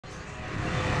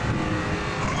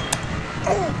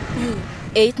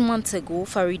8 months ago,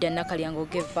 Farida Nakalyango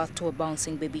gave birth to a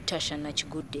bouncing baby Tasha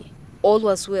Nachigude. All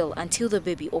was well until the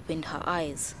baby opened her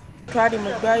eyes.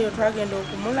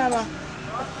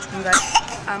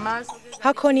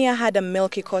 Her cornea had a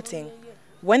milky coating.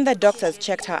 When the doctors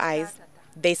checked her eyes,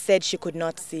 they said she could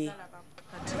not see.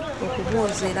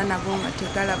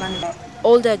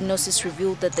 All diagnosis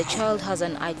revealed that the child has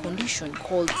an eye condition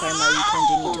called primary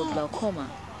congenital glaucoma.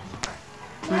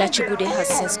 Nachigude has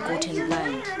since gotten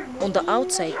blind. On the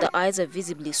outside, the eyes are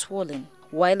visibly swollen,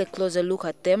 while a closer look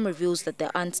at them reveals that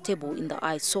they're unstable in the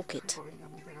eye socket.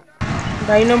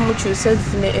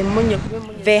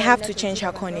 They have to change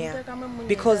her cornea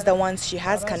because the ones she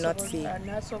has cannot see.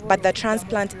 But the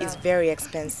transplant is very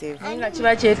expensive.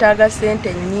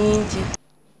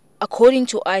 According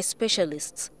to eye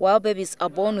specialists, while babies are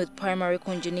born with primary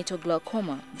congenital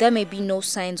glaucoma, there may be no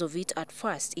signs of it at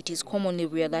first. It is commonly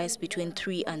realized between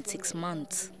 3 and 6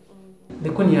 months. The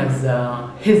corneas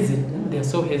are hazy, they are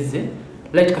so hazy,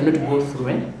 light cannot go through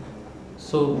it.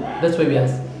 So that's why we are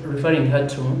referring her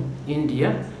to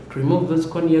India to remove those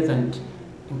corneas and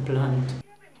implant.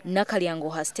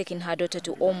 Nakalyango has taken her daughter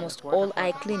to almost all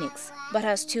eye clinics, but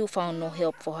has still found no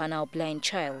help for her now blind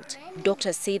child.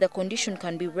 Doctors say the condition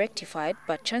can be rectified,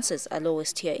 but chances are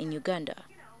lowest here in Uganda.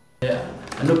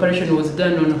 An operation was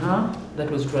done on her, that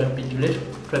was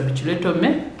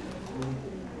trabeculectomy.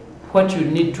 What you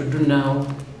need to do now,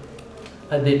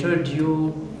 as they told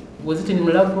you, was it in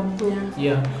Mulago?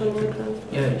 Yeah.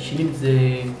 Yeah, she needs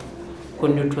a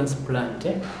corneal transplant,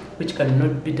 which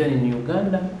cannot be done in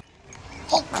Uganda.